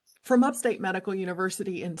From Upstate Medical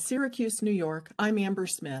University in Syracuse, New York, I'm Amber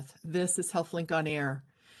Smith. This is HealthLink on Air.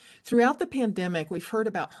 Throughout the pandemic, we've heard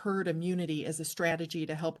about herd immunity as a strategy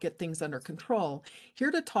to help get things under control. Here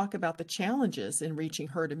to talk about the challenges in reaching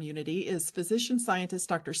herd immunity is physician scientist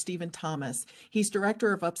Dr. Stephen Thomas. He's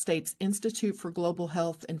director of Upstate's Institute for Global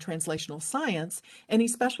Health and Translational Science, and he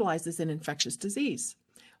specializes in infectious disease.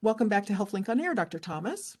 Welcome back to HealthLink on Air, Dr.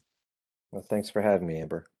 Thomas. Well, thanks for having me,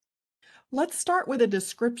 Amber. Let's start with a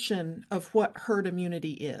description of what herd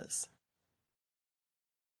immunity is.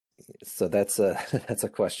 So that's a that's a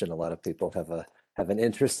question a lot of people have an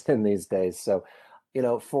interest in these days. So,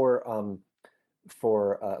 for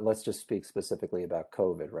let's just speak specifically about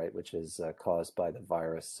COVID, right, which is caused by the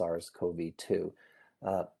virus SARS-CoV-2.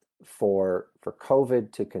 For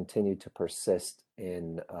COVID to continue to persist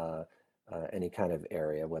in any kind of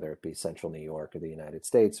area, whether it be central New York or the United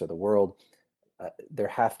States or the world, there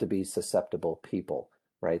have to be susceptible people,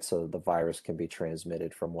 right? So the virus can be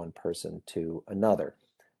transmitted from one person to another.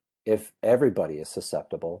 If everybody is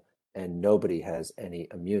susceptible and nobody has any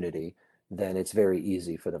immunity, then it's very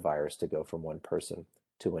easy for the virus to go from one person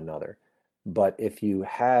to another. But if you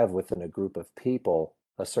have within a group of people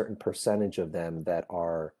a certain percentage of them that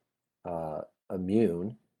are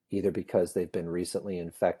immune, either because they've been recently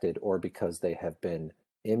infected or because they have been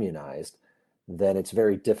immunized, then it's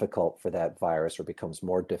very difficult for that virus, or becomes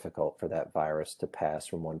more difficult for that virus to pass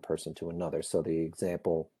from one person to another. So the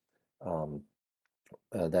example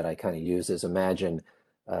that I kind of use is imagine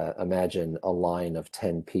a line of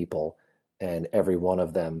 10 people, and every one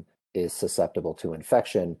of them is susceptible to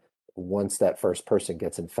infection. Once that first person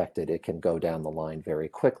gets infected, it can go down the line very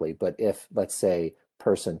quickly. But if, let's say,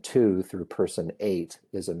 person 2 through person 8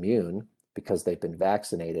 is immune because they've been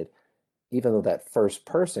vaccinated, even though that first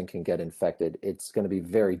person can get infected, it's going to be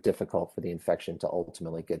very difficult for the infection to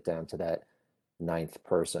ultimately get down to that 9th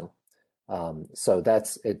person. So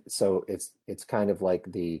that's it. So it's kind of like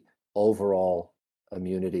the overall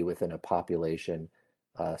immunity within a population,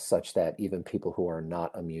 such that even people who are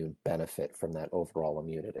not immune benefit from that overall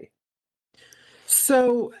immunity.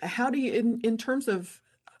 So how do you, in terms of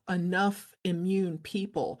enough immune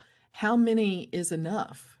people, how many is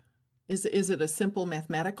enough? Is it a simple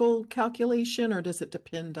mathematical calculation, or does it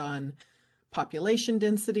depend on population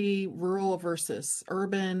density, rural versus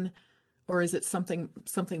urban, or is it something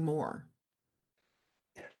more?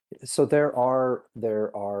 So there are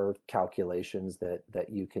calculations that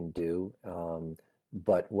you can do,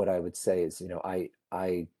 but what I would say is,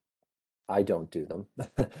 I don't do them.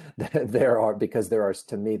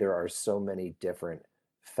 To me, there are so many different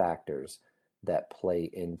factors that play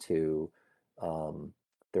into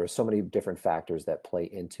there are so many different factors that play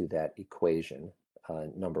into that equation.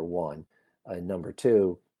 Number one, number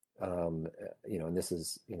two, and this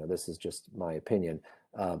is just my opinion.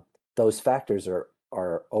 Those factors are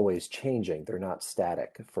always changing. They're not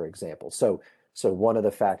static, for example. So one of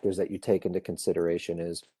the factors that you take into consideration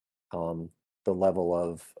is the level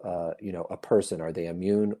of a person. Are they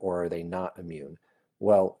immune or are they not immune?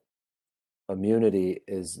 Well, immunity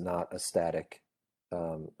is not a static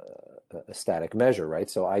measure, right?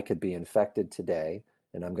 So I could be infected today,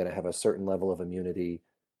 and I'm going to have a certain level of immunity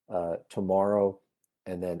tomorrow,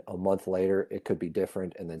 and then a month later it could be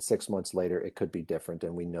different, and then 6 months later it could be different,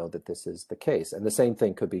 and we know that this is the case. And the same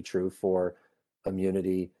thing could be true for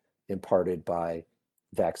immunity imparted by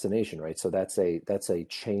vaccination, right? So that's a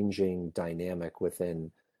changing dynamic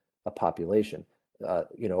within a population.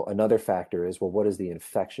 Another factor is, well, what is the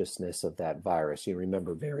infectiousness of that virus? You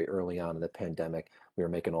remember very early on in the pandemic, we were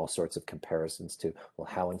making all sorts of comparisons to, well,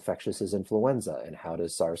 how infectious is influenza, and how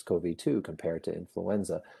does SARS-CoV-2 compare to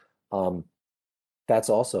influenza? That's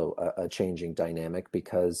also a changing dynamic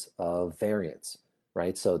because of variants,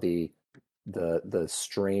 right? So the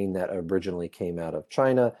strain that originally came out of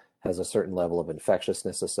China has a certain level of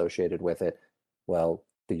infectiousness associated with it. Well,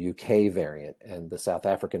 the UK variant and the South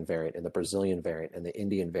African variant and the Brazilian variant and the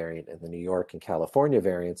Indian variant and the New York and California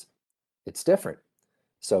variants, it's different.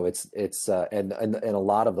 So and a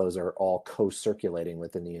lot of those are all co-circulating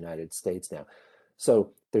within the United States now.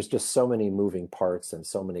 So there's just so many moving parts and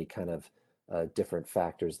so many kind of different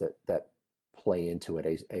factors that play into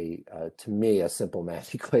it. To me, a simple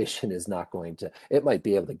math equation is not going to. It might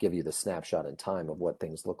be able to give you the snapshot in time of what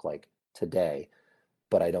things look like today,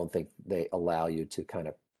 but I don't think they allow you to kind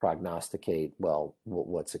of prognosticate, well,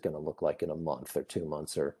 what's it going to look like in a month or 2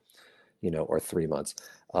 months or 3 months.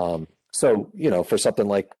 For something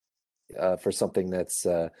like that's something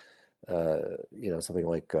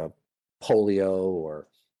like polio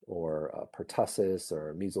or pertussis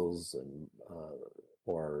or measles and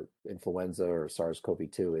or influenza or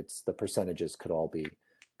SARS-CoV-2, it's the percentages could all be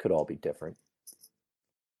could all be different.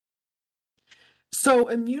 So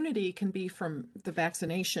immunity can be from the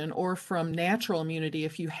vaccination or from natural immunity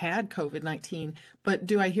if you had COVID-19. But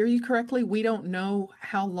do I hear you correctly? We don't know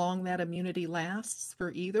how long that immunity lasts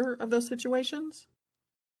for either of those situations?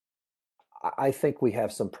 I think we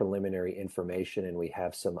have some preliminary information and we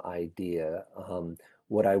have some idea.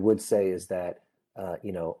 What I would say is that,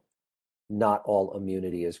 you know, not all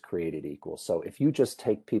immunity is created equal. So if you just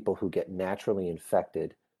take people who get naturally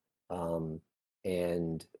infected, um,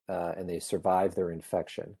 and they survive their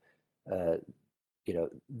infection, uh, you know,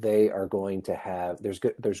 they are going to have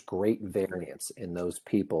there's great variance in those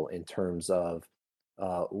people in terms of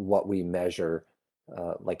what we measure,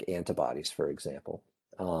 like antibodies, for example.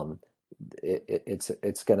 Um,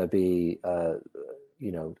 it's going to be,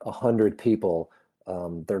 you know, 100 people.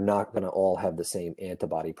 They're not going to all have the same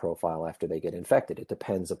antibody profile after they get infected. It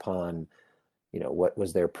depends upon, you know, what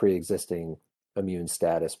was their pre-existing immune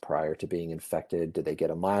status prior to being infected. Did they get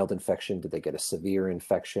a mild infection? Did they get a severe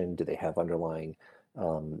infection? Do they have underlying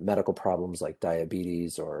medical problems like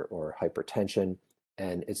diabetes or hypertension?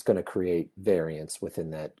 And it's going to create variance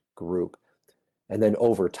within that group. And then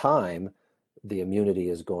over time, the immunity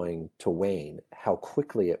is going to wane. How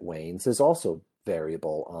quickly it wanes is also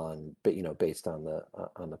variable on, but you know, based on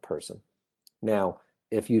the person. Now,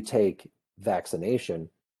 if you take vaccination,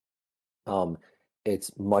 um,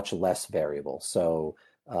 it's much less variable. So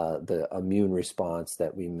the immune response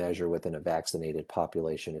that we measure within a vaccinated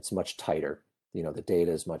population, it's much tighter. You know, the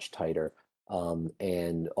data is much tighter.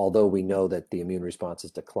 And although we know that the immune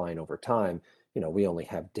responses decline over time, you know, we only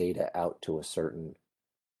have data out to a certain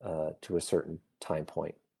time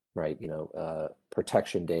point, right? You know,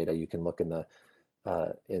 protection data, you can look in the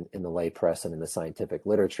in the lay press and in the scientific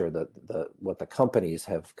literature, the what the companies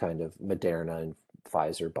have kind of Moderna and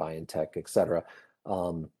Pfizer, BioNTech, et cetera.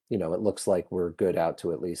 You know, it looks like we're good out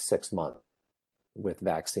to at least 6 months with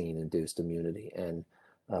vaccine-induced immunity and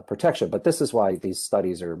protection. But this is why these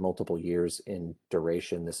studies are multiple years in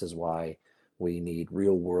duration. This is why we need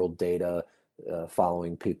real-world data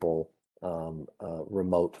following people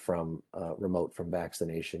remote from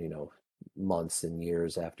vaccination. You know, months and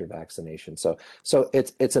years after vaccination. So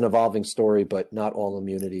it's an evolving story, but not all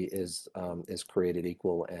immunity is created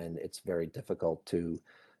equal, and it's very difficult to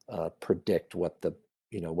predict what the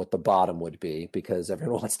what the bottom would be, because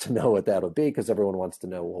everyone wants to know what that'll be, because everyone wants to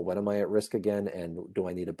know, well, when am I at risk again, and do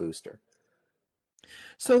I need a booster?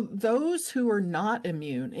 So those who are not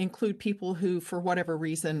immune include people who, for whatever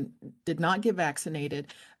reason, did not get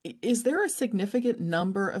vaccinated. Is there a significant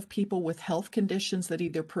number of people with health conditions that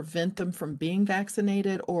either prevent them from being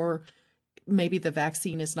vaccinated or maybe the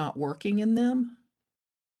vaccine is not working in them?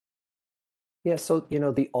 Yeah, so you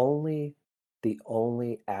know, the only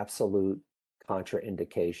absolute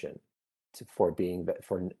contraindication for being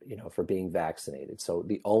for being vaccinated. So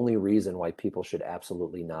the only reason why people should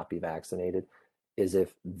absolutely not be vaccinated is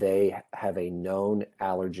if they have a known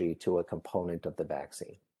allergy to a component of the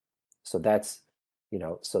vaccine. So that's, you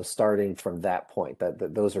know, so starting from that point,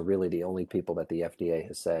 that those are really the only people that the FDA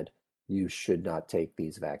has said you should not take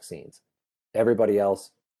these vaccines. Everybody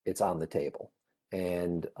else, it's on the table.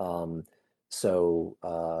 And you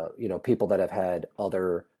know, people that have had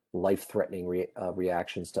other life-threatening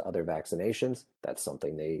reactions to other vaccinations, that's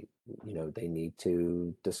something they, you know, they need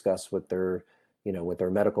to discuss with their, you know, with their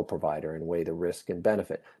medical provider and weigh the risk and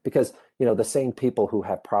benefit. Because, you know, the same people who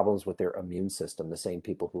have problems with their immune system, the same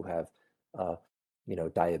people who have, uh, you know,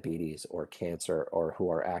 diabetes or cancer, or who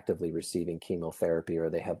are actively receiving chemotherapy, or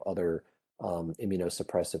they have other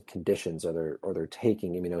immunosuppressive conditions, or they're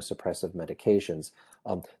taking immunosuppressive medications.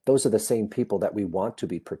 Those are the same people that we want to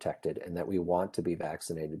be protected and that we want to be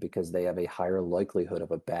vaccinated, because they have a higher likelihood of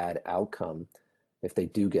a bad outcome if they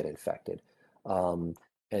do get infected. Um,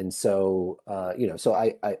 and so, you know, so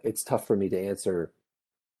it's tough for me to answer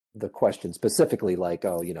the question specifically, like,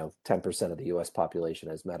 oh, you know, 10% of the US population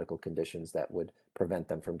has medical conditions that would prevent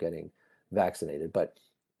them from getting vaccinated. But,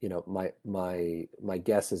 you know, my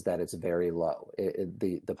guess is that it's very low.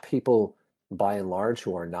 The people by and large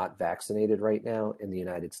who are not vaccinated right now in the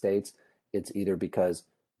United States, it's either because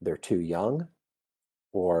they're too young,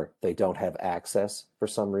 or they don't have access for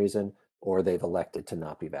some reason, or they've elected to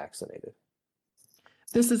not be vaccinated.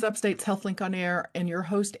 This is Upstate's HealthLink on Air and your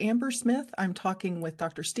host, Amber Smith. I'm talking with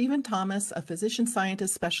Dr. Stephen Thomas, a physician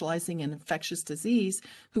scientist specializing in infectious disease,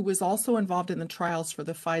 who was also involved in the trials for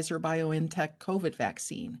the Pfizer BioNTech COVID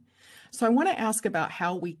vaccine. So I want to ask about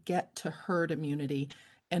how we get to herd immunity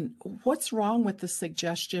and what's wrong with the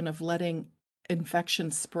suggestion of letting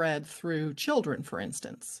infection spread through children, for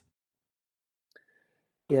instance.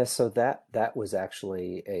 Yeah, so that was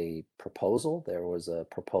actually a proposal. There was a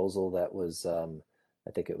proposal that was,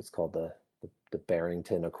 I think it was called the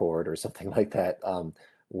Barrington Accord or something like that,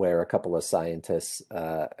 where a couple of scientists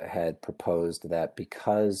had proposed that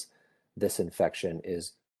because this infection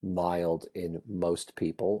is mild in most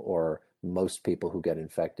people, or most people who get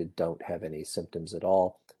infected don't have any symptoms at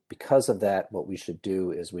all. Because of that, what we should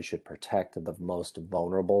do is we should protect the most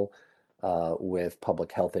vulnerable with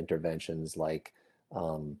public health interventions like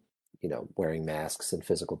um, wearing masks and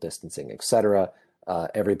physical distancing, etc.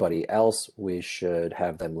 Everybody else, we should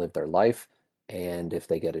have them live their life. And if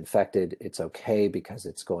they get infected, it's okay because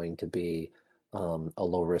it's going to be a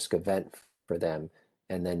low risk event for them.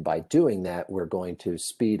 And then by doing that, we're going to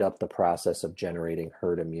speed up the process of generating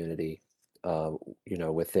herd immunity, uh,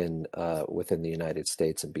 within the United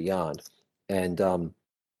States and beyond. And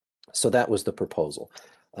so that was the proposal.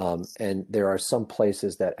 And there are some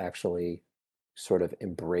places that actually sort of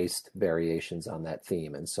embraced variations on that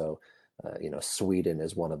theme. And so, Sweden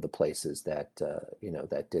is one of the places that,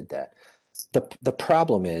 that did that. The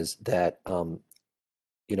problem is that,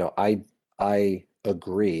 I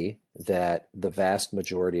agree that the vast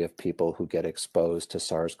majority of people who get exposed to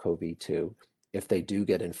SARS-CoV-2, if they do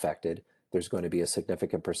get infected, there's going to be a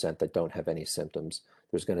significant percent that don't have any symptoms.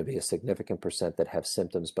 There's going to be a significant percent that have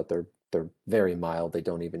symptoms, but they're very mild. They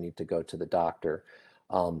don't even need to go to the doctor.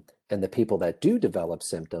 And the people that do develop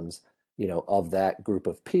symptoms, of that group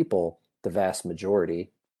of people, the vast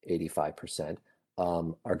majority, 85%,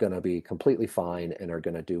 are going to be completely fine and are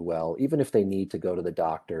going to do well, even if they need to go to the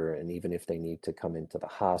doctor and even if they need to come into the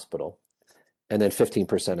hospital. And then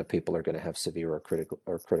 15% of people are going to have severe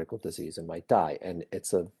or critical disease and might die. And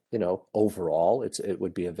it's overall, it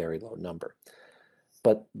would be a very low number.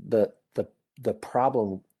 But the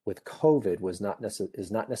problem with COVID is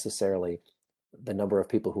not necessarily the number of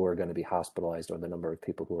people who are going to be hospitalized or the number of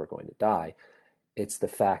people who are going to die. It's the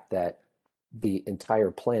fact that the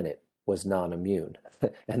entire planet was non-immune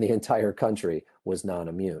and the entire country was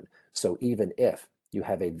non-immune. So even if you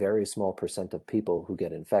have a very small percent of people who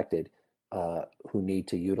get infected, who need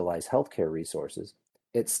to utilize healthcare resources,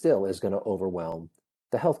 it still is going to overwhelm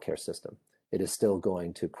the healthcare system. It is still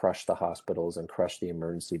going to crush the hospitals and crush the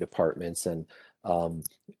emergency departments and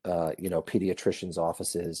pediatricians'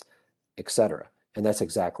 offices, etc. And that's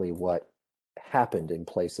exactly what happened in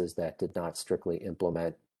places that did not strictly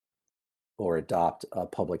implement or adopt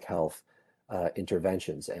public health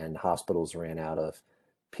interventions. And hospitals ran out of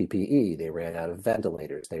PPE, they ran out of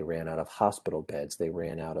ventilators, they ran out of hospital beds, they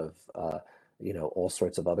ran out of all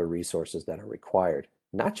sorts of other resources that are required,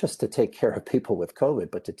 not just to take care of people with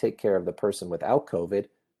COVID, but to take care of the person without COVID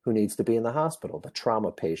who needs to be in the hospital, the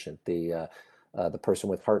trauma patient, the person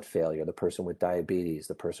with heart failure, the person with diabetes,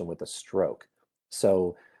 the person with a stroke.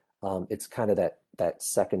 So it's kind of that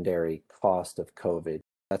secondary cost of COVID.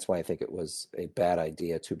 That's why I think it was a bad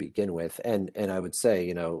idea to begin with. And I would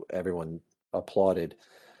say, everyone applauded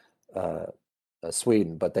uh,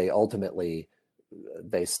 Sweden, but they ultimately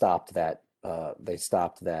they stopped that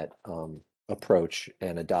approach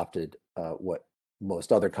and adopted what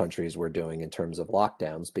most other countries were doing in terms of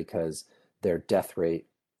lockdowns because their death rate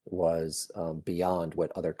was beyond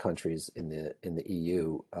what other countries in the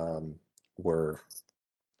EU were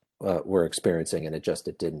were experiencing, and it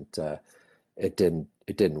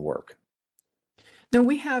didn't work. Now,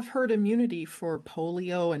 we have herd immunity for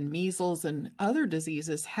polio and measles and other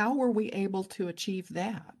diseases. How were we able to achieve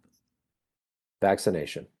that?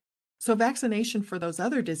 Vaccination. So, vaccination for those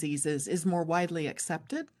other diseases is more widely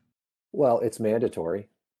accepted? Well, it's mandatory.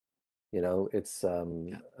 It's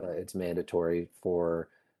Yeah. it's mandatory for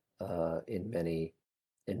in many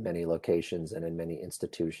locations and in many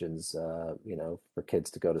institutions. For kids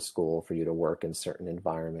to go to school, for you to work in certain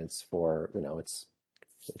environments.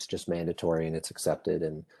 It's just mandatory and it's accepted,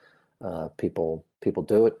 and people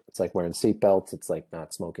do it. It's like wearing seatbelts. It's like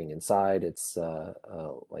not smoking inside. It's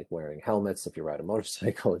like wearing helmets if you ride a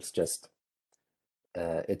motorcycle. It's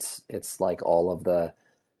like all of the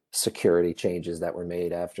security changes that were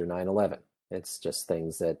made after 9/11. It's just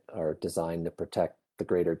things that are designed to protect the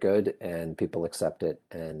greater good, and people accept it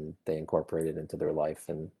and they incorporate it into their life,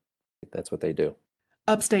 and that's what they do.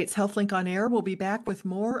 Upstate's HealthLink on Air will be back with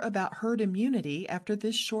more about herd immunity after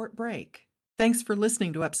this short break. Thanks for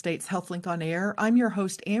listening to Upstate's HealthLink on Air. I'm your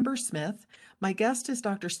host, Amber Smith. My guest is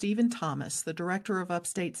Dr. Stephen Thomas, the director of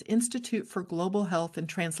Upstate's Institute for Global Health and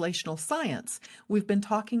Translational Science. We've been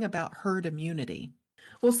talking about herd immunity.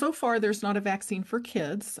 Well, so far there's not a vaccine for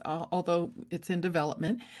kids, although it's in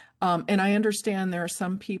development. And I understand there are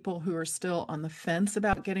some people who are still on the fence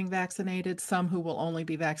about getting vaccinated, some who will only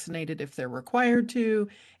be vaccinated if they're required to,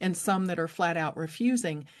 and some that are flat out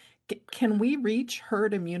refusing. Can we reach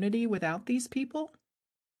herd immunity without these people?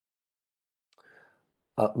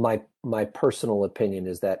 My personal opinion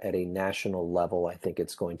is that at a national level, I think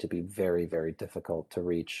it's going to be very, very difficult to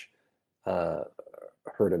reach uh,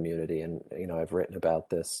 herd immunity. And I've written about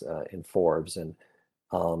this in Forbes, and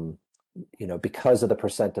um, because of the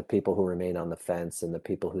percent of people who remain on the fence and the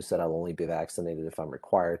people who said I'll only be vaccinated if I'm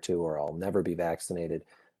required to, or I'll never be vaccinated,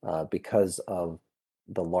 because of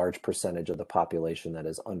the large percentage of the population that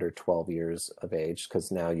is under 12 years of age,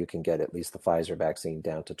 because now you can get at least the Pfizer vaccine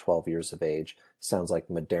down to 12 years of age. Sounds like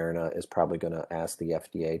Moderna is probably going to ask the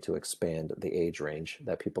FDA to expand the age range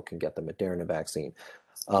that people can get the Moderna vaccine.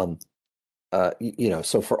 Um,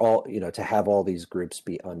 so for all, to have all these groups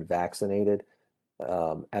be unvaccinated,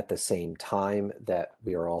 at the same time that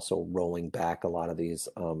we are also rolling back a lot of these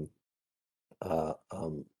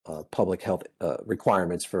public health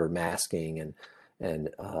requirements for masking and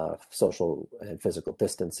social and physical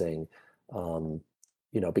distancing. Um,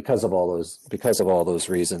 because of all those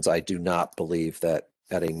reasons, I do not believe that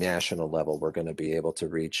at a national level we're going to be able to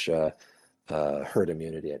reach herd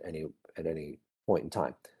immunity at any point in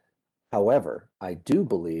time. However, I do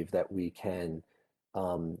believe that we can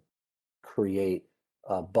um, create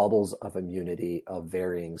bubbles of immunity of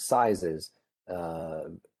varying sizes uh,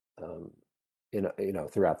 um,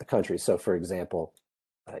 throughout the country. So, for example,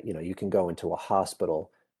 you can go into a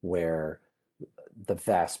hospital where the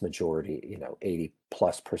vast majority, 80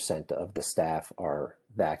 plus percent of the staff are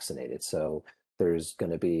vaccinated. So there's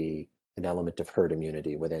going to be an element of herd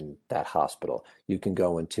immunity within that hospital. You can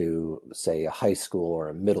go into, say, a high school or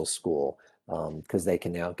a middle school because they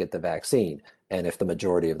can now get the vaccine. And if the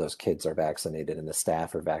majority of those kids are vaccinated and the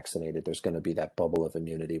staff are vaccinated, there's going to be that bubble of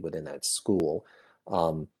immunity within that school.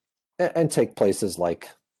 Um, and take places like,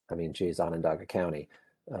 I mean, geez, Onondaga County,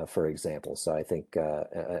 for example. So I think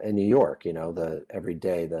in New York, every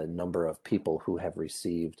day the number of people who have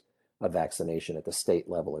received a vaccination at the state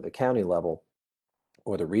level or the county level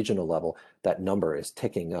or the regional level, that number is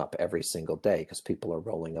ticking up every single day because people are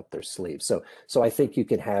rolling up their sleeves. So I think you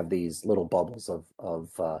can have these little bubbles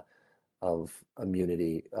of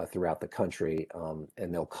immunity throughout the country,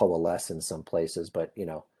 and they'll coalesce in some places. But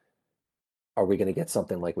are we going to get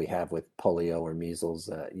something like we have with polio or measles?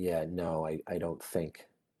 Yeah, no, I don't think.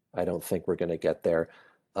 I don't think we're going to get there.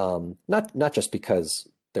 Not just because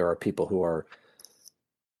there are people who are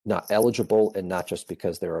not eligible, and not just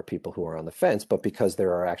because there are people who are on the fence, but because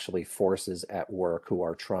there are actually forces at work who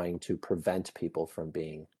are trying to prevent people from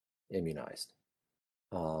being immunized.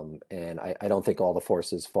 And I don't think all the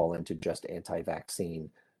forces fall into just anti-vaccine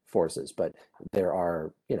forces, but there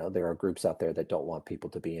are groups out there that don't want people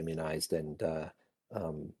to be immunized, and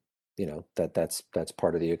that's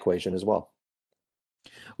part of the equation as well.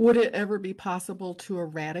 Would it ever be possible to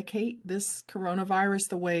eradicate this coronavirus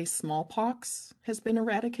the way smallpox has been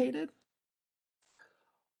eradicated?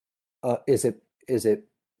 Is it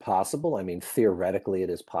possible? I mean, theoretically, it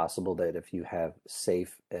is possible that if you have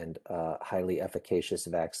safe and highly efficacious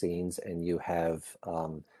vaccines, and you have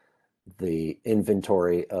the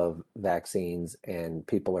inventory of vaccines, and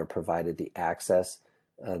people are provided the access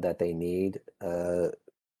that they need,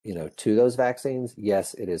 to those vaccines,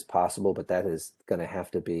 yes, it is possible, but that is going to have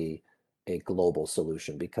to be a global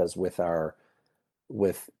solution, because with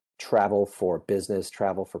travel for business,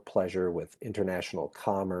 travel for pleasure, with international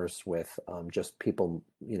commerce, with just people,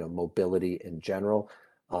 mobility in general,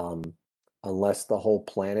 um, unless the whole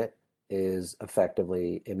planet is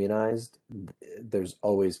effectively immunized, there's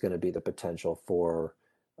always going to be the potential for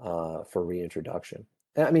reintroduction.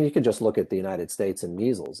 I mean, you can just look at the United States and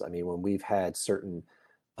measles. I mean, when we've had certain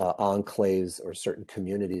enclaves or certain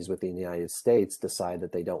communities within the United States decide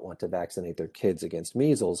that they don't want to vaccinate their kids against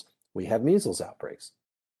measles, we have measles outbreaks,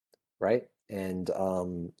 right? And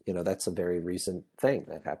that's a very recent thing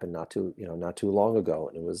that happened not too long ago,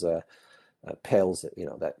 and it was pales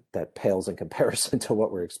that pales in comparison to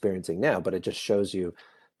what we're experiencing now. But it just shows you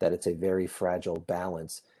that it's a very fragile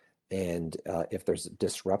balance, and if there's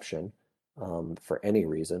disruption for any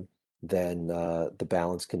reason, then the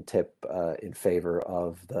balance can tip in favor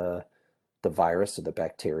of the virus or the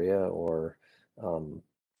bacteria, or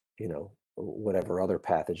whatever other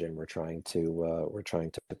pathogen we're trying to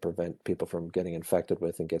prevent people from getting infected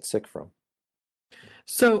with and get sick from.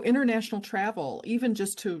 So international travel, even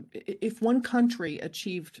just if one country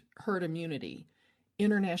achieved herd immunity,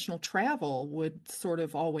 international travel would sort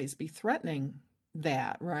of always be threatening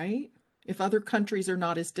that, right? If other countries are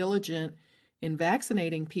not as diligent in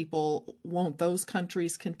vaccinating people, won't those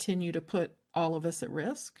countries continue to put all of us at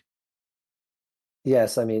risk?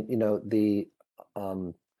 Yes, I mean,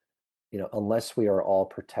 um, unless we are all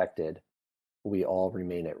protected, we all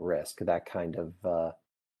remain at risk. That kind of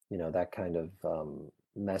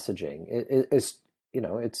messaging is,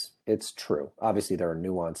 it's true. Obviously, there are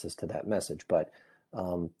nuances to that message, but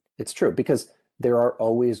it's true because there are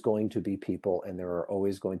always going to be people and there are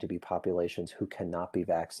always going to be populations who cannot be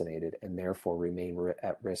vaccinated and therefore remain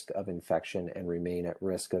at risk of infection and remain at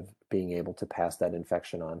risk of being able to pass that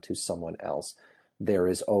infection on to someone else. There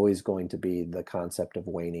is always going to be the concept of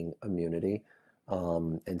waning immunity.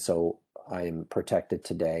 And so I'm protected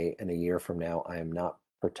today, and a year from now, I am not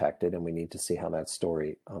protected, and we need to see how that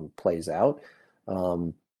story plays out.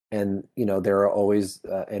 Um, and there are always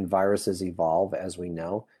and viruses evolve, as we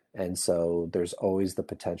know, and so there's always the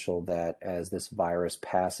potential that as this virus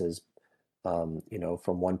passes, from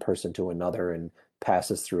one person to another and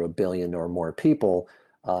passes through a billion or more people,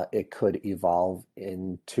 it could evolve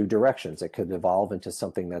in two directions. It could evolve into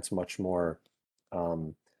something that's much more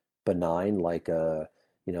um, benign, like the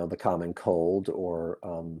common cold or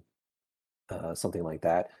something like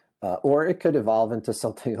that. Or it could evolve into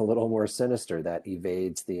something a little more sinister that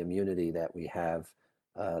evades the immunity that we have,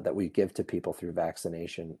 that we give to people through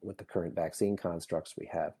vaccination with the current vaccine constructs we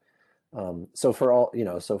have. So for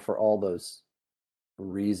all those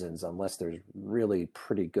reasons, unless there's really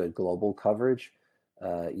pretty good global coverage,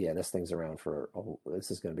 yeah, this is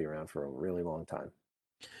going to be around for a really long time.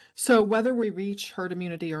 So whether we reach herd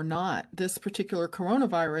immunity or not, this particular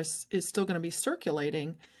coronavirus is still going to be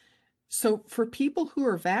circulating. So for people who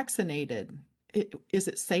are vaccinated, is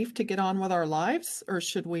it safe to get on with our lives, or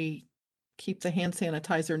should we keep the hand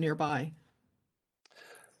sanitizer nearby?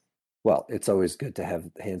 Well, it's always good to have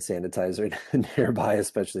hand sanitizer nearby,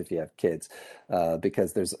 especially if you have kids,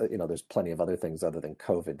 because there's plenty of other things other than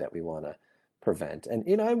COVID that we want to prevent. And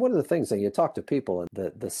one of the things that you talk to people,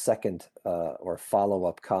 and the second or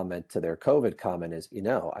follow-up comment to their COVID comment is,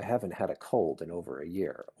 I haven't had a cold in over a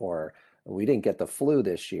year, or we didn't get the flu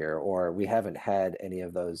this year, or we haven't had any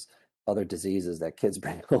of those other diseases that kids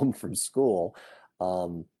bring home from school.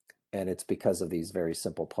 Um, and it's because of these very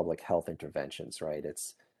simple public health interventions, right?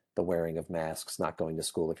 It's the wearing of masks, not going to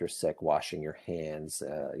school if you're sick, washing your hands,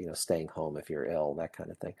 staying home if you're ill, that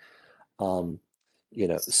kind of thing. Um,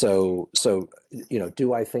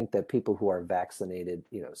 do I think that people who are vaccinated,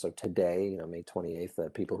 so today, May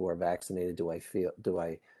 28th, people who are vaccinated, do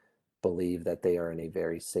I believe that they are in a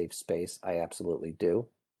very safe space? I absolutely do.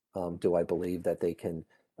 Do I believe that they can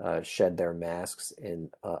shed their masks in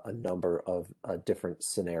a number of different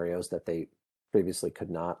scenarios that they previously could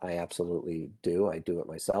not? I absolutely do. I do it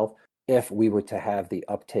myself. If we were to have the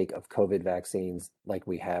uptake of COVID vaccines like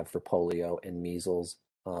we have for polio and measles,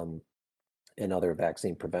 and other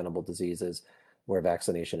vaccine preventable diseases where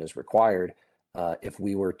vaccination is required, if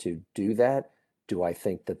we were to do that, do I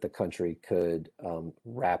think that the country could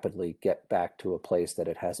rapidly get back to a place that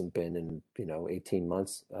it hasn't been in, 18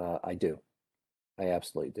 months? I do. I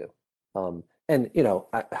absolutely do.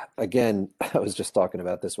 Again, I was just talking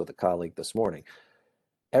about this with a colleague this morning.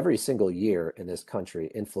 Every single year in this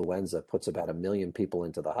country, influenza puts about 1 million people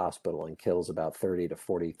into the hospital and kills about 30 to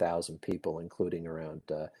 40,000 people, including around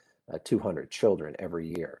 200 children every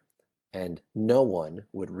year. And no one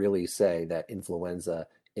would really say that influenza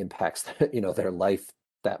impacts, their life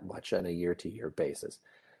that much on a year-to-year basis.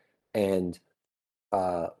 And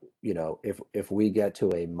if we get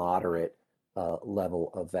to a moderate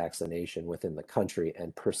level of vaccination within the country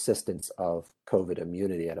and persistence of COVID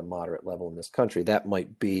immunity at a moderate level in this country, that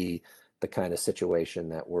might be the kind of situation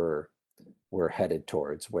that we're headed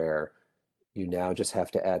towards, where you now just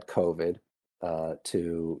have to add COVID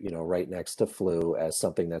to, right next to flu as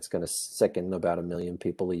something that's going to sicken about 1 million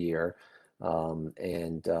people a year,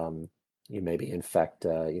 and you maybe infect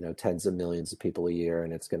tens of millions of people a year,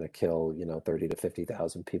 and it's going to kill 30 to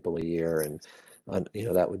 50,000 people a year, and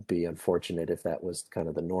that would be unfortunate if that was kind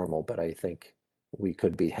of the normal. But I think we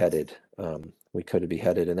could be headed in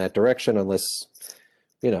that direction, unless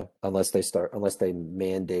they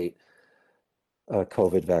mandate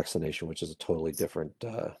COVID vaccination, which is a totally different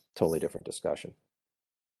discussion.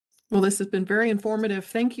 Well, this has been very informative.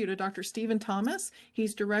 Thank you to Dr. Stephen Thomas.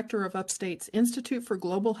 He's director of Upstate's Institute for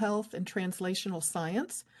Global Health and Translational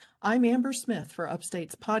Science. I'm Amber Smith for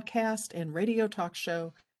Upstate's podcast and radio talk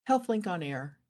show, HealthLink on Air.